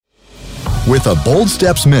With a Bold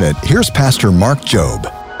Steps Minute, here's Pastor Mark Jobe.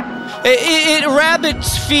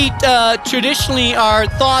 Rabbit's feet traditionally are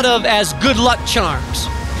thought of as good luck charms.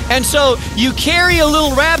 And so you carry a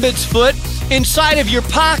little rabbit's foot inside of your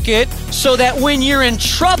pocket so that when you're in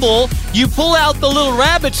trouble, you pull out the little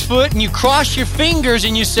rabbit's foot and you cross your fingers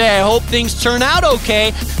and you say, I hope things turn out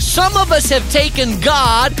okay. Some of us have taken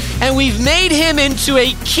God and we've made him into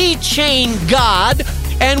a keychain God.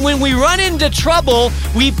 And when we run into trouble,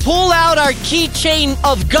 we pull out our keychain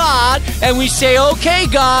of God and we say, okay,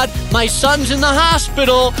 God, my son's in the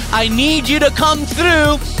hospital. I need you to come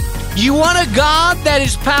through. You want a God that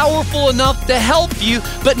is powerful enough to help you,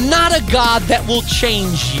 but not a God that will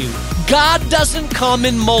change you. God doesn't come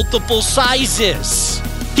in multiple sizes.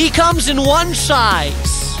 He comes in one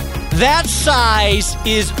size. That size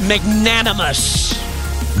is magnanimous.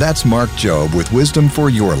 That's Mark Jobe with wisdom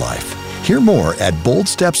for your life. Hear more at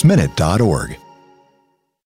boldstepsminute.org.